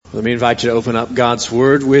Let me invite you to open up God's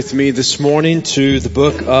Word with me this morning to the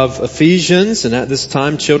book of Ephesians. And at this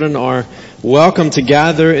time, children are welcome to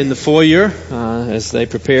gather in the foyer as they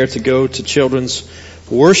prepare to go to children's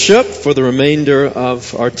worship for the remainder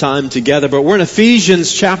of our time together. But we're in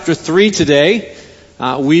Ephesians chapter 3 today.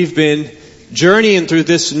 We've been journeying through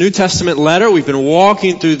this New Testament letter. We've been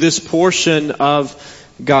walking through this portion of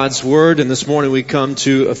God's Word, and this morning we come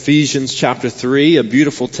to Ephesians chapter 3, a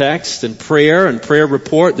beautiful text and prayer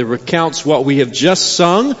report that recounts what we have just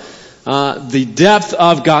sung, the depth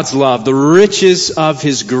of God's love, the riches of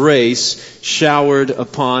His grace showered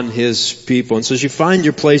upon His people. And so as you find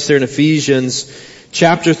your place there in Ephesians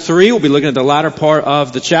chapter 3, we'll be looking at the latter part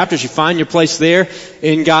of the chapter. As you find your place there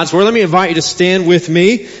in God's Word, let me invite you to stand with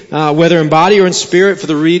me, whether in body or in spirit, for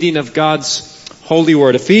the reading of God's holy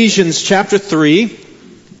Word. Ephesians chapter 3.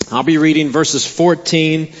 I'll be reading verses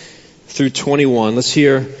 14 through 21. Let's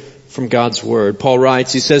hear from God's Word. Paul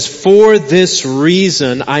writes, he says, "For this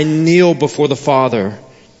reason I kneel before the Father,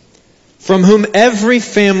 from whom every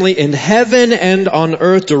family in heaven and on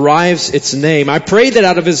earth derives its name. I pray that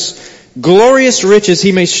out of His glorious riches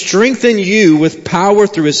He may strengthen you with power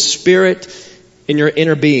through His Spirit in your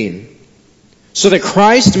inner being, so that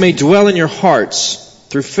Christ may dwell in your hearts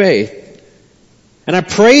through faith. And I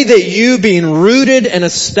pray that you, being rooted and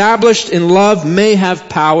established in love, may have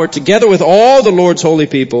power, together with all the Lord's holy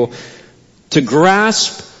people, to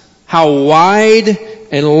grasp how wide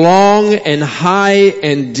and long and high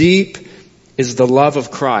and deep is the love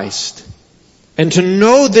of Christ. And to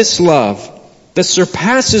know this love that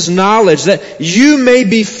surpasses knowledge, that you may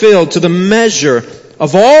be filled to the measure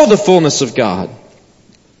of all the fullness of God.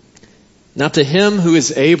 Now to Him who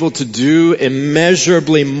is able to do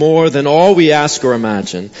immeasurably more than all we ask or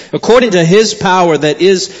imagine, according to His power that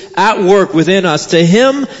is at work within us, to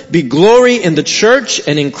Him be glory in the church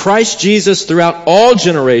and in Christ Jesus throughout all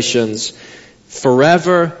generations,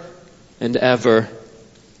 forever and ever.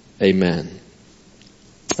 Amen."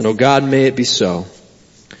 And oh God, may it be so.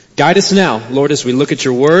 Guide us now, Lord, as we look at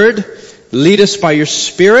your word. Lead us by your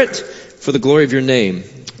Spirit for the glory of your name.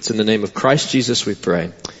 It's in the name of Christ Jesus we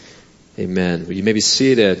pray. Amen. Well, you may be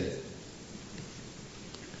seated.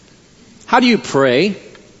 How do you pray?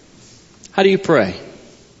 How do you pray?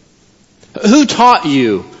 Who taught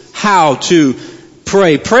you how to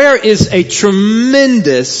pray? Prayer is a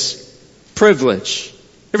tremendous privilege.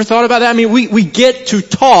 Ever thought about that? I mean, we get to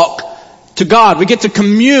talk to God. We get to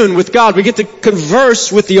commune with God. We get to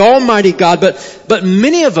converse with the Almighty God. But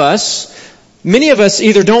many of us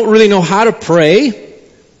either don't really know how to pray,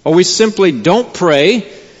 or we simply don't pray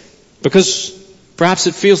because perhaps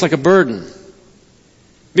it feels like a burden.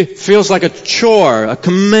 It feels like a chore, a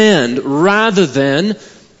command, rather than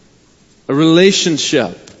a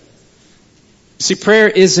relationship. See, prayer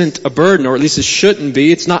isn't a burden, or at least it shouldn't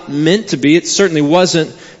be. It's not meant to be. It certainly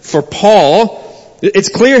wasn't for Paul. It's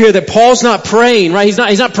clear here that Paul's not praying, right? He's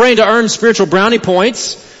not praying to earn spiritual brownie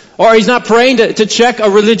points, or he's not praying to check a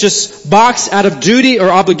religious box out of duty or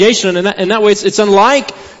obligation. And that way it's unlike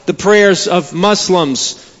the prayers of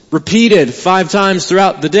Muslims, repeated 5 times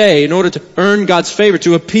throughout the day in order to earn God's favor,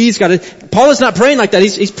 to appease God. Paul is not praying like that.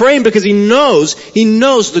 He's praying because he knows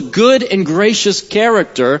the good and gracious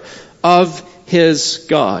character of his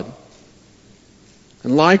God.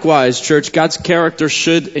 And likewise, church, God's character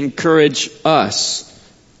should encourage us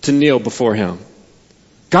to kneel before Him.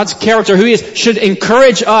 God's character, who He is, should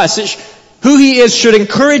encourage us. Who He is should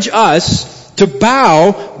encourage us to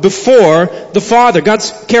bow before the Father.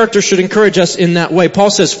 God's character should encourage us in that way. Paul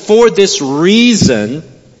says, "For this reason,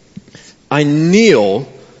 I kneel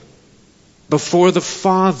before the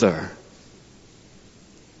Father."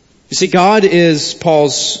 You see, God is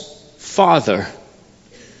Paul's Father.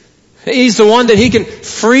 He's the one that he can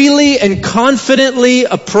freely and confidently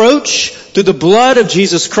approach through the blood of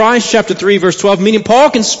Jesus Christ, chapter 3, verse 12, meaning Paul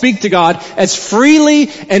can speak to God as freely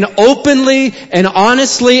and openly and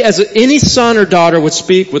honestly as any son or daughter would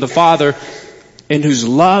speak with a father in whose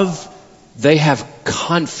love they have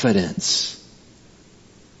confidence.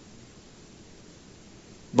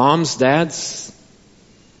 Moms, dads,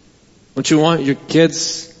 don't you want your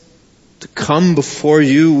kids to come before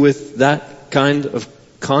you with that kind of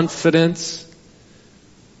confidence?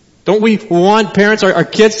 Don't we want parents, our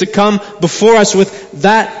kids, to come before us with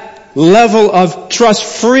that level of trust,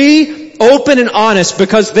 free, open, and honest,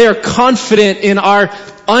 because they are confident in our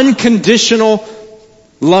unconditional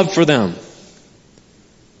love for them?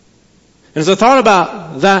 And as I thought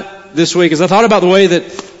about that this week, as I thought about the way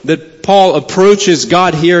that Paul approaches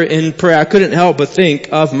God here in prayer, I couldn't help but think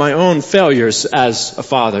of my own failures as a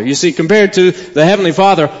father. You see, compared to the Heavenly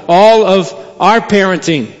Father, all of our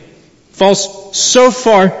parenting falls so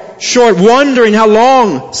far short, wondering how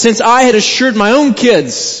long since I had assured my own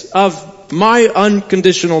kids of my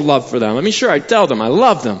unconditional love for them. I mean, sure, I tell them I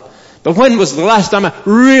love them. But when was the last time I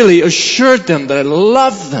really assured them that I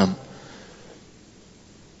love them?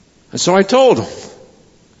 And so I told them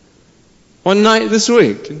one night this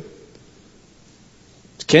week,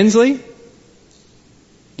 Kinsley,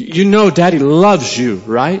 you know Daddy loves you,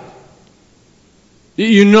 right?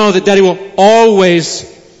 You know that Daddy will always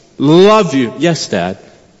love you. Yes, Dad.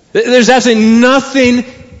 There's absolutely nothing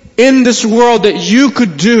in this world that you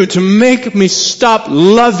could do to make me stop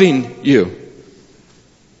loving you.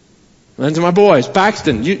 And to my boys,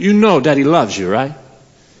 Paxton, you know Daddy loves you, right?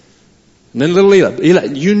 And then little Eli,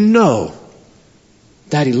 you know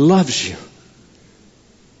Daddy loves you.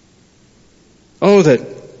 Oh,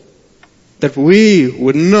 that we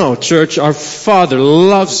would know, church, our Father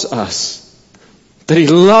loves us. That He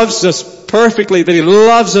loves us perfectly, that He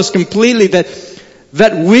loves us completely, that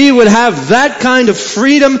we would have that kind of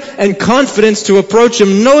freedom and confidence to approach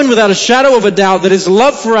Him, knowing without a shadow of a doubt that His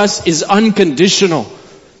love for us is unconditional.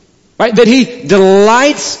 Right? That He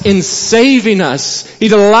delights in saving us. He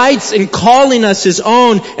delights in calling us His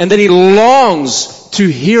own, and that He longs to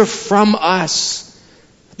hear from us.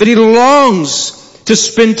 That He longs to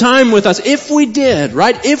spend time with us. If we did,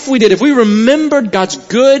 right? If we remembered God's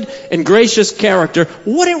good and gracious character,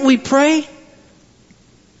 wouldn't we pray?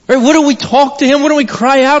 Right? Wouldn't we talk to Him? Wouldn't we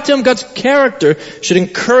cry out to Him? God's character should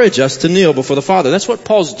encourage us to kneel before the Father. That's what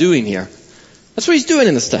Paul's doing here. That's what he's doing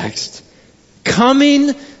in this text.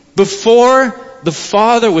 Coming before the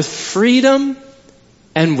Father with freedom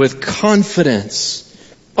and with confidence.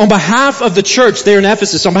 On behalf of the church there in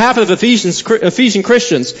Ephesus, on behalf of Ephesian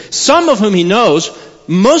Christians, some of whom he knows,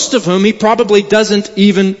 most of whom he probably doesn't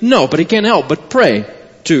even know, but he can't help but pray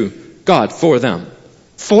to God for them.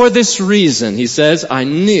 For this reason, he says, I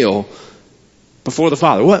kneel before the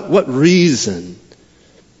Father. What reason?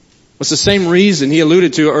 It's the same reason he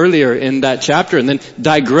alluded to earlier in that chapter and then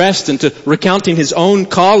digressed into recounting his own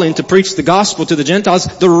calling to preach the gospel to the Gentiles.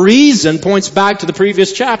 The reason points back to the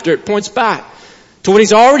previous chapter. It points back to what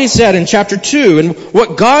he's already said in chapter 2 and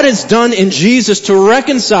what God has done in Jesus to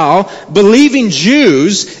reconcile believing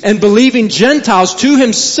Jews and believing Gentiles to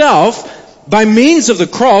Himself by means of the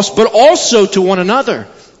cross, but also to one another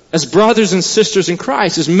as brothers and sisters in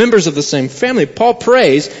Christ, as members of the same family. Paul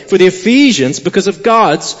prays for the Ephesians because of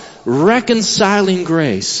God's reconciling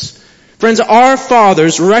grace. Friends, our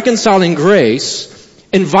Father's reconciling grace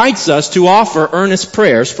invites us to offer earnest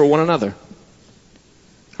prayers for one another.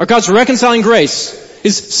 Our God's reconciling grace,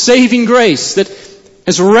 His saving grace that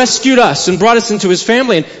has rescued us and brought us into His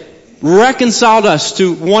family and reconciled us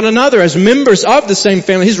to one another as members of the same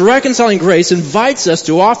family. His reconciling grace invites us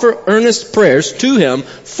to offer earnest prayers to Him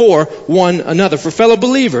for one another, for fellow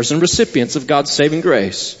believers and recipients of God's saving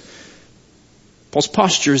grace. Paul's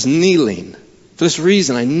posture is kneeling. For this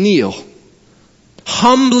reason, I kneel.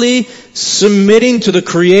 Humbly submitting to the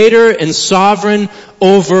Creator and Sovereign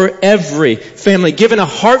over every family. Given a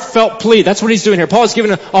heartfelt plea. That's what he's doing here. Paul is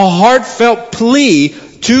giving a heartfelt plea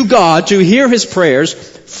to God to hear his prayers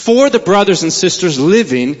for the brothers and sisters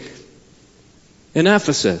living in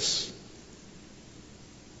Ephesus.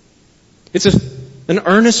 It's an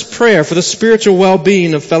earnest prayer for the spiritual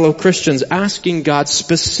well-being of fellow Christians, asking God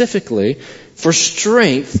specifically for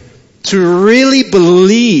strength to really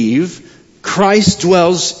believe Christ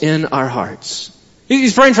dwells in our hearts.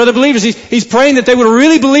 He's praying for the believers. He's praying that they would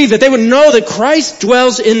really believe, that they would know that Christ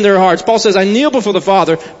dwells in their hearts. Paul says, I kneel before the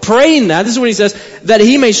Father, praying that, this is what he says, that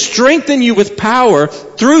He may strengthen you with power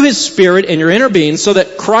through His Spirit in your inner being, so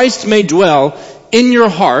that Christ may dwell in your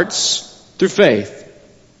hearts through faith.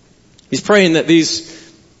 He's praying that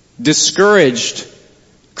these discouraged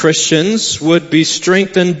Christians would be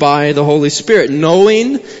strengthened by the Holy Spirit,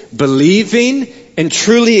 knowing, believing, and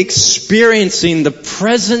truly experiencing the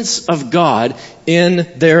presence of God in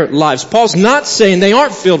their lives. Paul's not saying they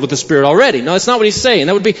aren't filled with the Spirit already. No, that's not what he's saying.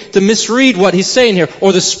 That would be to misread what he's saying here.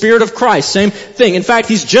 Or the Spirit of Christ. Same thing. In fact,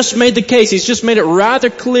 he's just made the case. He's just made it rather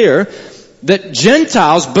clear that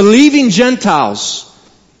Gentiles, believing Gentiles,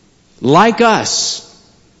 like us,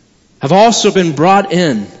 have also been brought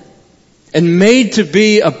in and made to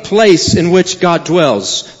be a place in which God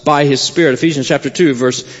dwells by His Spirit. Ephesians chapter 2,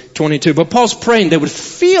 verse 22. But Paul's praying they would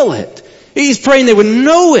feel it. He's praying they would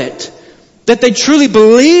know it. That they truly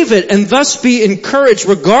believe it and thus be encouraged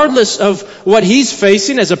regardless of what he's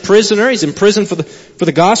facing as a prisoner. He's in prison for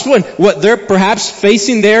the gospel, and what they're perhaps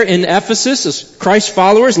facing there in Ephesus as Christ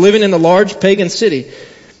followers living in a large pagan city.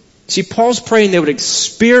 See, Paul's praying they would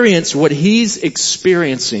experience what he's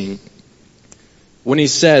experiencing when he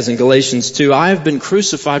says in Galatians 2, I have been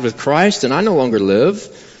crucified with Christ and I no longer live,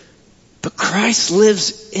 but Christ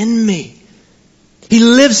lives in me. He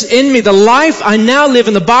lives in me. The life I now live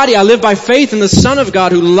in the body, I live by faith in the Son of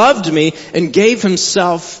God who loved me and gave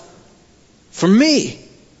himself for me.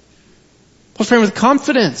 Paul's praying with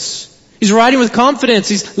confidence. He's writing with confidence.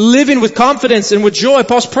 He's living with confidence and with joy.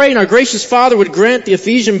 Paul's praying our gracious Father would grant the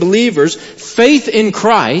Ephesian believers faith in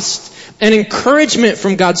Christ and encouragement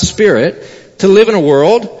from God's Spirit to live in a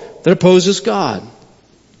world that opposes God.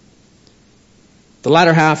 The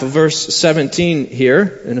latter half of verse 17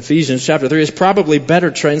 here in Ephesians chapter 3 is probably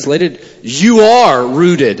better translated, you are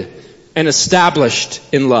rooted and established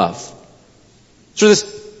in love. So this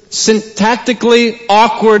syntactically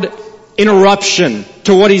awkward interruption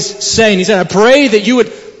to what he's saying. He said, I pray that you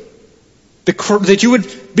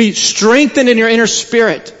would be strengthened in your inner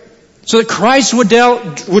spirit so that Christ would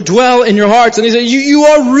dwell in your hearts. And he said, you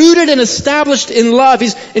are rooted and established in love.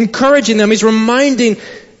 He's encouraging them. He's reminding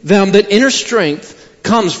them that inner strength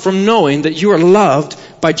comes from knowing that you are loved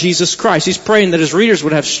by Jesus Christ. He's praying that his readers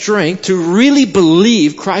would have strength to really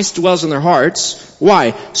believe Christ dwells in their hearts.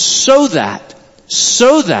 Why? So that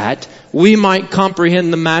we might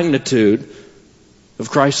comprehend the magnitude of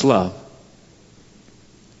Christ's love.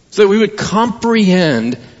 So that we would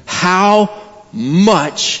comprehend how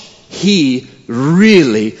much he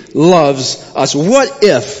really loves us. What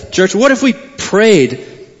if we prayed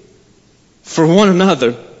for one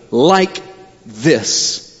another like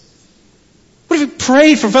this? What if we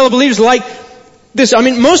prayed for fellow believers like this? I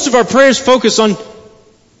mean, most of our prayers focus on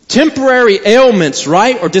temporary ailments,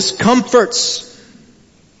 right? Or discomforts.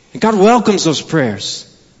 And God welcomes those prayers.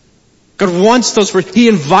 God wants those prayers. He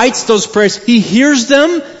invites those prayers. He hears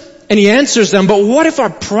them and he answers them. But what if our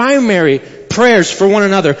primary prayers for one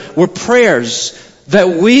another were prayers that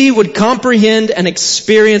we would comprehend and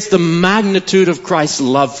experience the magnitude of Christ's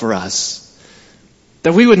love for us?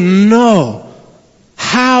 That we would know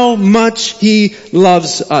how much he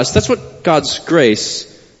loves us. That's what God's grace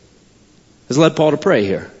has led Paul to pray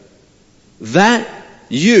here. That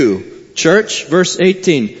you, church, verse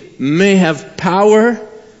 18, may have power,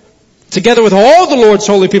 together with all the Lord's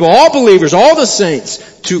holy people, all believers, all the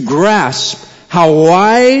saints, to grasp how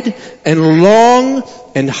wide and long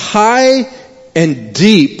and high and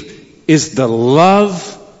deep is the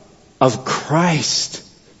love of Christ.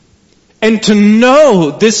 And to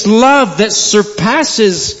know this love that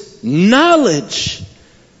surpasses knowledge.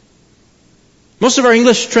 Most of our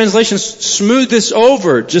English translations smooth this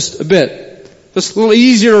over just a bit. It's a little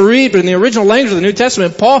easier to read, but in the original language of the New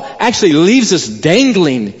Testament, Paul actually leaves us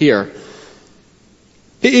dangling here.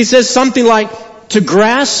 He says something like, to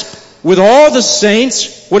grasp with all the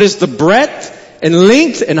saints what is the breadth and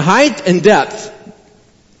length and height and depth.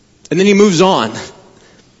 And then he moves on.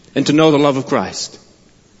 And to know the love of Christ.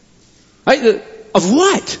 Right? Of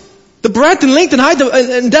what? The breadth and length and height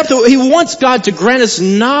and depth. He wants God to grant us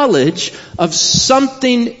knowledge of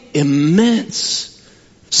something immense.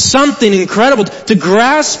 Something incredible. To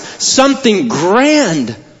grasp something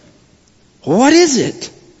grand. What is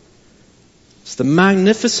it? It's the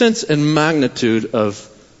magnificence and magnitude of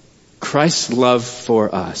Christ's love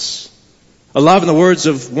for us. A love, in the words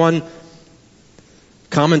of one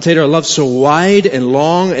commentator, a love so wide and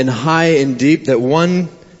long and high and deep that one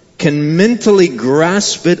can mentally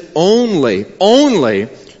grasp it only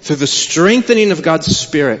through the strengthening of God's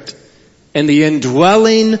Spirit and the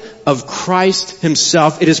indwelling of Christ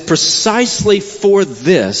himself. It is precisely for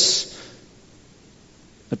this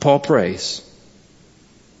that Paul prays.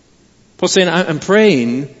 Paul's saying, I'm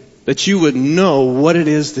praying that you would know what it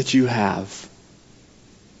is that you have.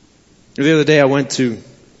 The other day I went to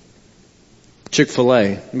Chick-fil-A.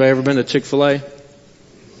 Anybody ever been to Chick-fil-A?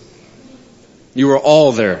 You were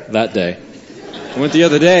all there that day. I went the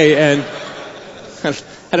other day and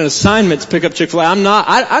had an assignment to pick up Chick-fil-A.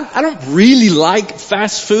 I don't really like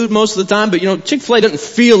fast food most of the time, but Chick-fil-A doesn't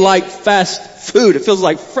feel like fast food. It feels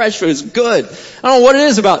like fresh food. It's good. I don't know what it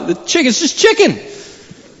is about the chicken. It's just chicken.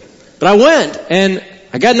 But I went and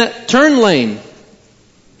I got in that turn lane,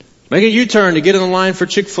 making a U-turn to get in the line for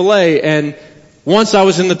Chick-fil-A, and once I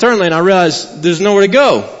was in the turn lane, I realized there's nowhere to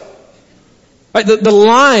go. Right? The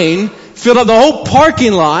line filled up the whole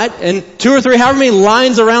parking lot and 2 or 3, however many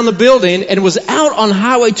lines around the building, and it was out on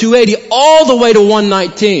Highway 280 all the way to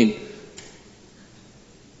 119.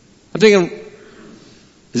 I'm thinking,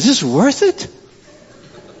 is this worth it?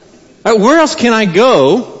 Right, where else can I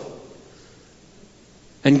go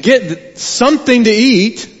and get something to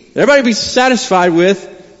eat everybody be satisfied with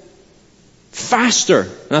faster?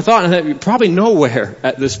 And I thought, probably nowhere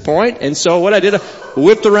at this point. And so what I did, I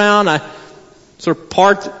whipped around, I sort of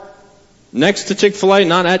parked next to Chick-fil-A,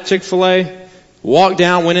 not at Chick-fil-A. Walked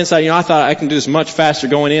down, went inside. I thought I can do this much faster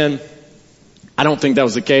going in. I don't think that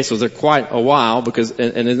was the case. I was there quite a while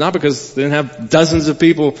and it's not because they didn't have dozens of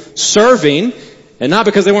people serving and not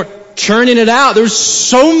because they weren't churning it out. There were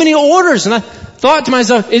so many orders and I thought to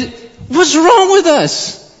myself, what's wrong with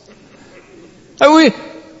us?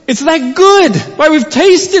 It's that good. Right? We've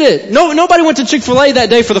tasted it. Nobody went to Chick-fil-A that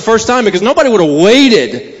day for the first time because nobody would have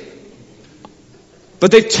waited. But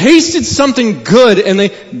they've tasted something good and they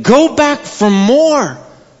go back for more.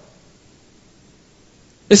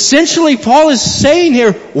 Essentially, Paul is saying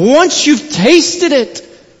here, once you've tasted it,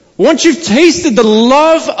 once you've tasted the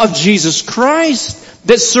love of Jesus Christ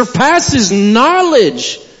that surpasses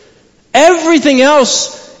knowledge, everything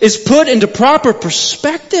else is put into proper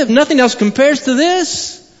perspective. Nothing else compares to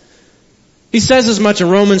this. He says as much in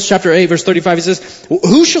Romans chapter 8, verse 35. He says,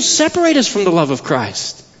 who shall separate us from the love of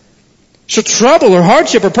Christ? Shall trouble or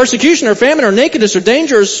hardship or persecution or famine or nakedness or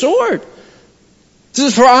danger or sword? It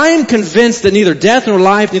says, for I am convinced that neither death nor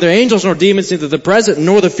life, neither angels nor demons, neither the present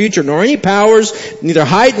nor the future, nor any powers, neither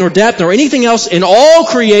height nor depth, nor anything else in all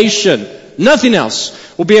creation, nothing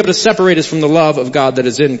else will be able to separate us from the love of God that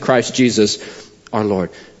is in Christ Jesus our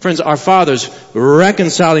Lord. Friends, our Father's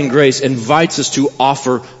reconciling grace invites us to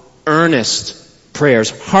offer earnest prayers,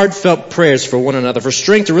 heartfelt prayers for one another, for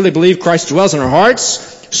strength to really believe Christ dwells in our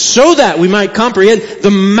hearts, so that we might comprehend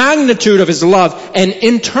the magnitude of His love and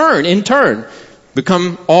in turn,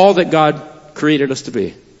 become all that God created us to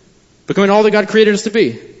be. Becoming all that God created us to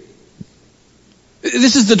be.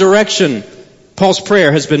 This is the direction Paul's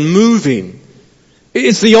prayer has been moving.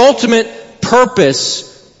 It's the ultimate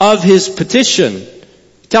purpose of his petition.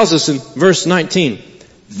 He tells us in verse 19,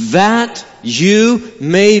 that you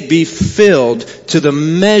may be filled to the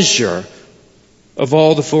measure of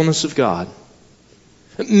all the fullness of God.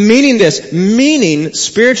 Meaning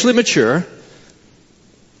spiritually mature,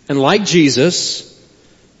 and like Jesus,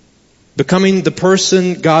 becoming the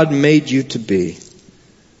person God made you to be.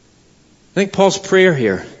 I think Paul's prayer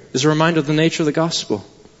here is a reminder of the nature of the gospel.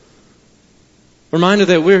 A reminder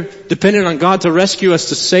that we're dependent on God to rescue us,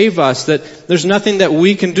 to save us, that there's nothing that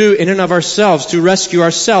we can do in and of ourselves to rescue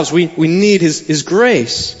ourselves. We need His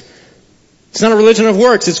grace. It's not a religion of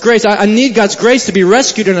works, it's grace. I need God's grace to be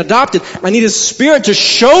rescued and adopted. I need His Spirit to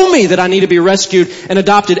show me that I need to be rescued and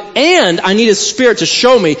adopted. And I need His Spirit to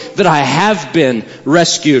show me that I have been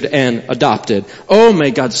rescued and adopted. Oh,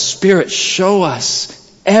 may God's Spirit show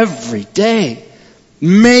us every day.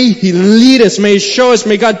 May He lead us, may He show us,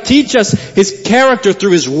 may God teach us His character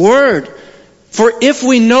through His Word. For if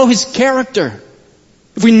we know His character,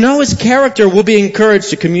 we'll be encouraged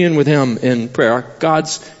to commune with Him in prayer.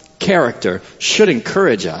 God's character should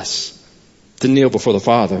encourage us to kneel before the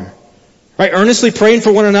Father. Right? Earnestly praying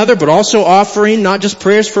for one another, but also offering not just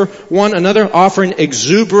prayers for one another, offering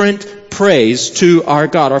exuberant praise to our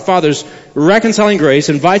God. Our Father's reconciling grace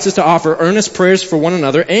invites us to offer earnest prayers for one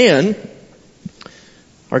another, and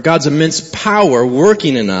our God's immense power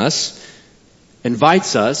working in us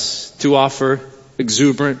invites us to offer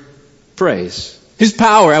exuberant praise. His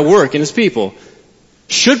power at work in His people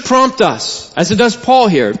should prompt us, as it does Paul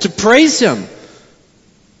here, to praise Him,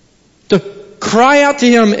 to cry out to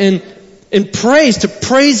Him in praise, to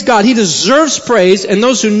praise God. He deserves praise, and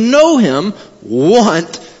those who know Him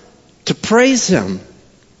want to praise Him.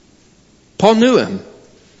 Paul knew Him.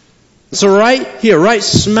 So right here, right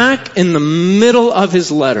smack in the middle of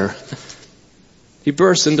his letter, he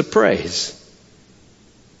bursts into praise.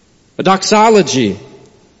 A doxology,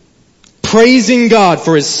 praising God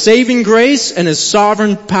for His saving grace and His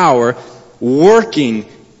sovereign power working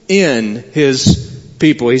in His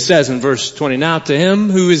people. He says in verse 20, now to Him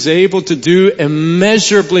who is able to do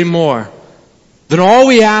immeasurably more than all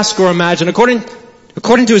we ask or imagine, according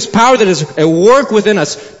to His power that is at work within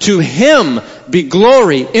us, to Him be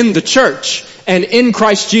glory in the church and in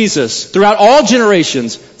Christ Jesus throughout all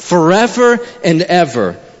generations, forever and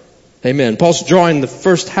ever. Amen. Paul's drawing the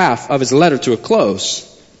first half of his letter to a close.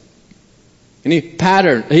 And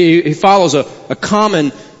he follows a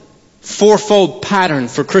common fourfold pattern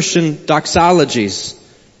for Christian doxologies.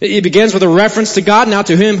 It begins with a reference to God, now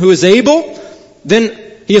to Him who is able. Then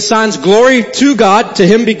he assigns glory to God, to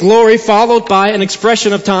Him be glory, followed by an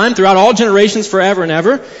expression of time throughout all generations, forever and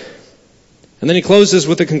ever. And then he closes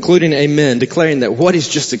with a concluding amen, declaring that what he's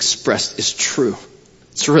just expressed is true.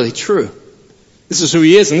 It's really true. This is who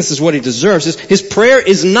He is and this is what He deserves. His prayer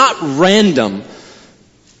is not random,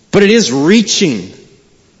 but it is reaching.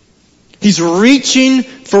 He's reaching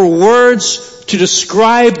for words to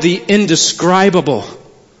describe the indescribable,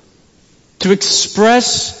 to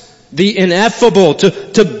express the ineffable,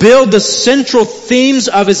 to build the central themes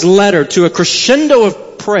of his letter to a crescendo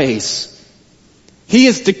of praise. He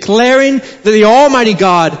is declaring that the Almighty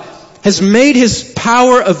God has made his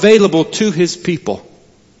power available to his people.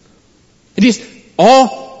 It is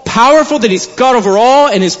all powerful, that he's God over all,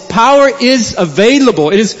 and his power is available.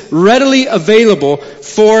 It is readily available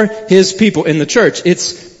for his people in the church.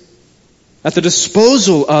 It's at the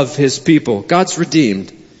disposal of his people, God's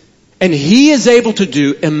redeemed. And he is able to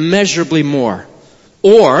do immeasurably more,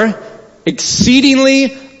 or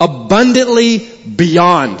exceedingly abundantly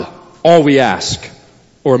beyond all we ask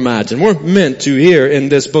or imagine. We're meant to hear in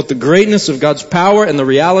this both the greatness of God's power and the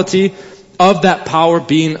reality of that power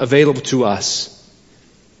being available to us.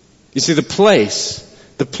 You see, the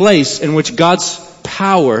place in which God's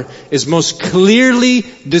power is most clearly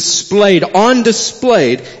displayed, on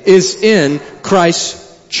display, is in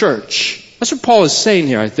Christ's church. That's what Paul is saying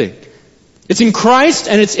here, I think. It's in Christ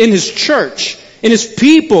and it's in his church, in his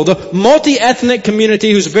people, the multi-ethnic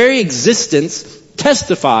community whose very existence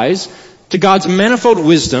testifies to God's manifold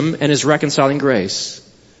wisdom and his reconciling grace.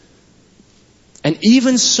 And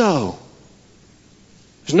even so,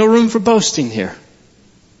 there's no room for boasting here.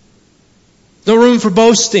 No room for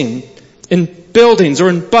boasting in buildings or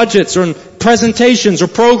in budgets or in presentations or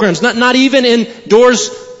programs, not even in doors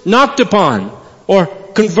knocked upon or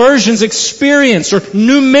conversions experienced or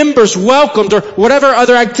new members welcomed or whatever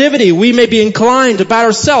other activity we may be inclined to pat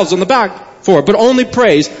ourselves on the back for, but only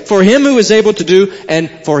praise for him who is able to do and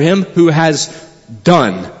for him who has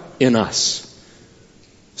done in us.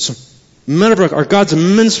 So Meadowbrook, our God's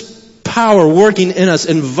immense power working in us,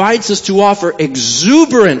 invites us to offer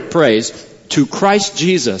exuberant praise to Christ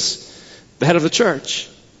Jesus, the head of the church.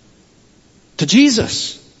 To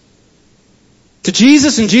Jesus. To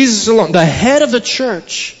Jesus and Jesus alone, the head of the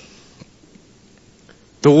church.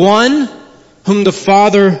 The one whom the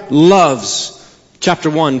Father loves. Chapter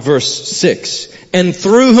 1, verse 6. And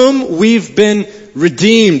through whom we've been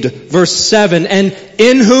redeemed, verse 7. And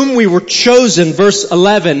in whom we were chosen, verse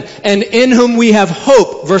 11. And in whom we have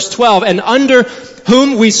hope, verse 12. And under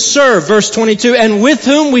whom we serve, verse 22. And with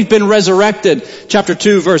whom we've been resurrected, chapter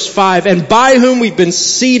 2, verse 5. And by whom we've been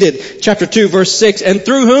seated, chapter 2, verse 6. And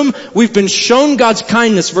through whom we've been shown God's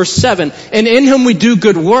kindness, verse 7. And in whom we do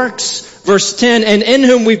good works, verse 10. And in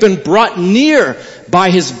whom we've been brought near by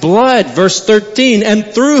his blood, verse 13, and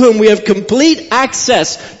through whom we have complete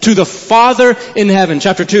access to the Father in heaven,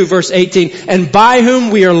 chapter 2, verse 18, and by whom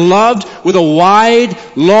we are loved with a wide,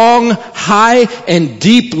 long, high, and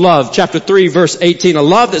deep love, chapter 3, verse 18, a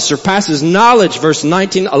love that surpasses knowledge, verse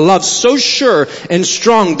 19, a love so sure and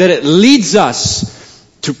strong that it leads us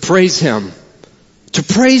to praise him. To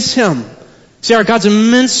praise him. See, our God's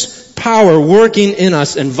immense power working in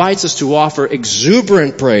us invites us to offer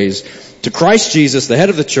exuberant praise to Christ Jesus, the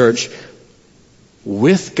head of the church,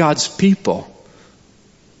 with God's people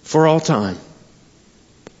for all time.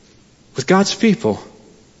 With God's people.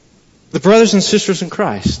 The brothers and sisters in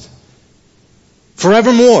Christ.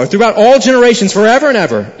 Forevermore, throughout all generations, forever and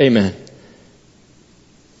ever. Amen.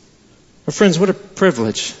 Well, friends, what a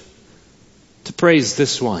privilege to praise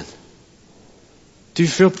this one. Do you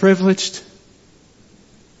feel privileged?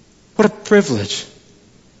 What a privilege.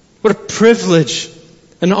 What a privilege.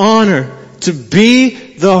 An honor to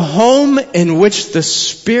be the home in which the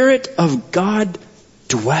Spirit of God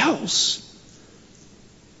dwells.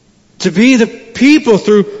 To be the people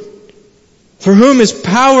for whom his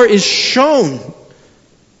power is shown.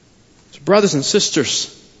 So brothers and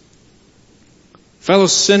sisters, fellow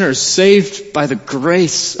sinners saved by the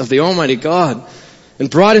grace of the Almighty God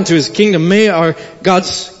and brought into his kingdom, may our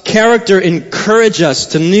God's character encourage us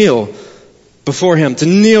to kneel before him, to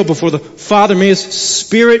kneel before the Father. May his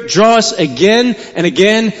Spirit draw us again and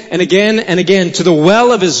again and again and again to the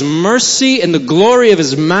well of his mercy and the glory of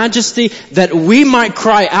his majesty, that we might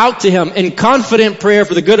cry out to him in confident prayer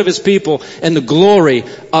for the good of his people and the glory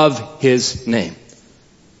of his name.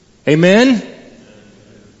 Amen?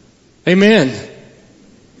 Amen.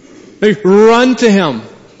 May we run to him.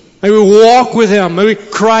 May we walk with him. May we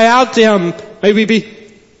cry out to him. May we be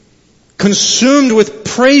consumed with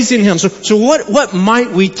praising him. So what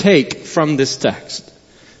might we take from this text?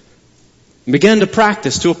 Begin to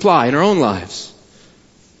practice, to apply in our own lives.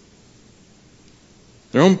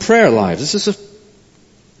 In our own prayer lives. This is a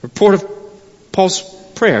report of Paul's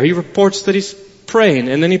prayer. He reports that he's praying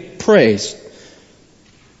and then he prays.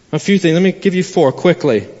 A few things. Let me give you 4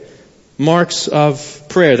 quickly. Marks of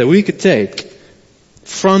prayer that we could take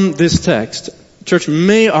from this text. Church,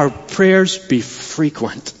 may our prayers be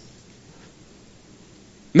frequent.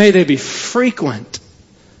 May they be frequent,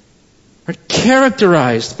 are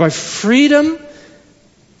characterized by freedom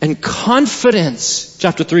and confidence.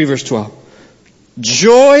 Chapter 3, verse 12.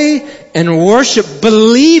 Joy and worship,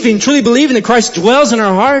 truly believing that Christ dwells in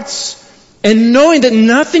our hearts, and knowing that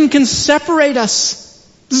nothing can separate us.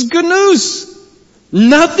 This is good news.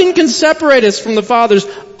 Nothing can separate us from the Father's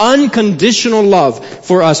unconditional love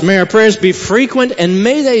for us. May our prayers be frequent, and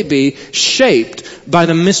may they be shaped by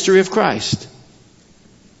the mystery of Christ.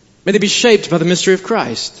 May they be shaped by the mystery of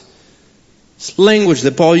Christ. It's language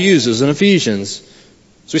that Paul uses in Ephesians.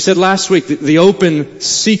 As we said last week, the open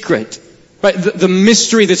secret, right? The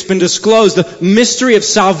mystery that's been disclosed, the mystery of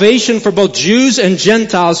salvation for both Jews and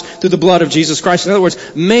Gentiles through the blood of Jesus Christ. In other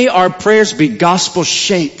words, may our prayers be gospel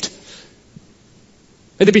shaped.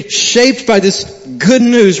 May they be shaped by this good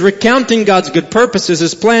news, recounting God's good purposes,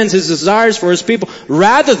 His plans, His desires for His people,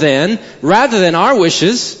 rather than our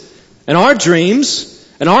wishes and our dreams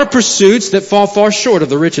and our pursuits that fall far short of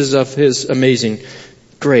the riches of His amazing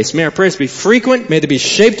grace. May our prayers be frequent, may they be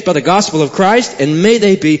shaped by the gospel of Christ, and may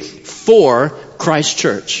they be for Christ's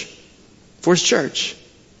church. For His church.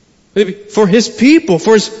 May they be for His people,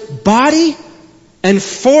 for His body, and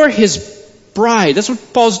for His bride. That's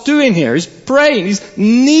what Paul's doing here. He's praying. He's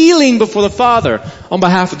kneeling before the Father on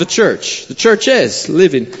behalf of the church. The church is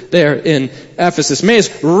living there in Ephesus. May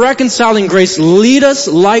His reconciling grace lead us,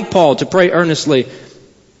 like Paul, to pray earnestly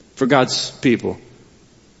for God's people.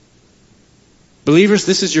 Believers,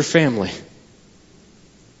 this is your family.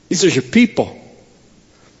 These are your people.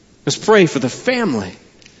 Let's pray for the family.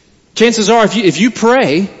 Chances are, if you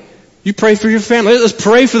pray for your family. Let's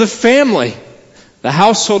pray for the family, the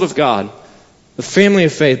household of God, the family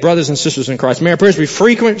of faith, brothers and sisters in Christ. May our prayers be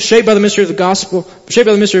frequent, shaped by the mystery of the gospel, shaped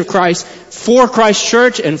by the mystery of Christ, for Christ's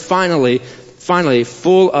church, and finally,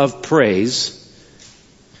 full of praise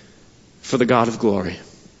for the God of glory.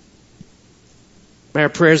 May our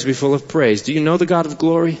prayers be full of praise. Do you know the God of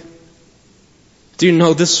glory? Do you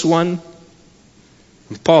know this one?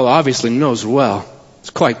 Paul obviously knows well. He's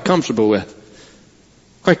quite comfortable with.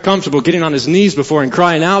 Quite comfortable getting on his knees before and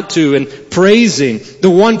crying out to and praising. The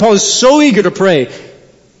one Paul is so eager to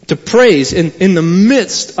praise in the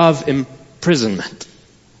midst of imprisonment.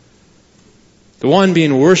 The one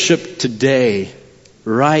being worshipped today,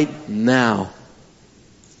 right now,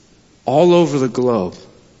 all over the globe,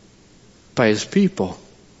 by His people,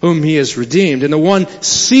 whom He has redeemed, and the one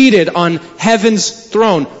seated on heaven's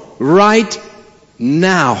throne right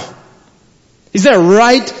now. He's there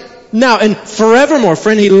right now and forevermore.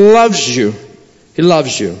 Friend, He loves you. He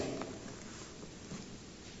loves you.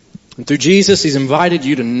 And through Jesus, He's invited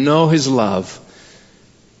you to know His love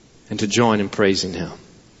and to join in praising Him.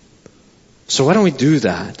 So why don't we do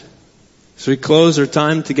that? So we close our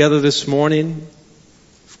time together this morning,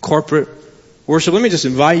 corporate worship. Let me just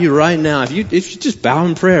invite you right now, if you just bow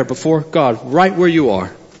in prayer before God, right where you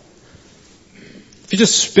are. If you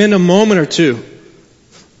just spend a moment or two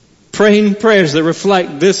praying prayers that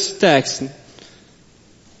reflect this text.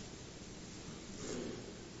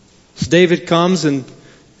 As David comes, and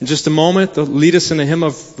in just a moment, they'll lead us in a hymn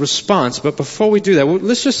of response. But before we do that,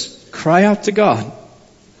 let's just cry out to God.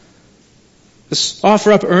 Let's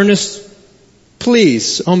offer up earnest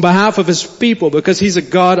pleas on behalf of His people, because He's a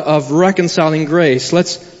God of reconciling grace.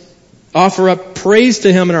 Let's offer up praise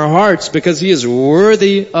to Him in our hearts, because He is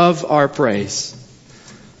worthy of our praise.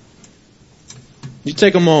 You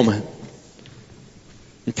take a moment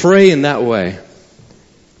and pray in that way.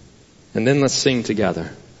 And then let's sing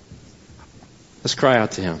together. Let's cry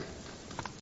out to Him.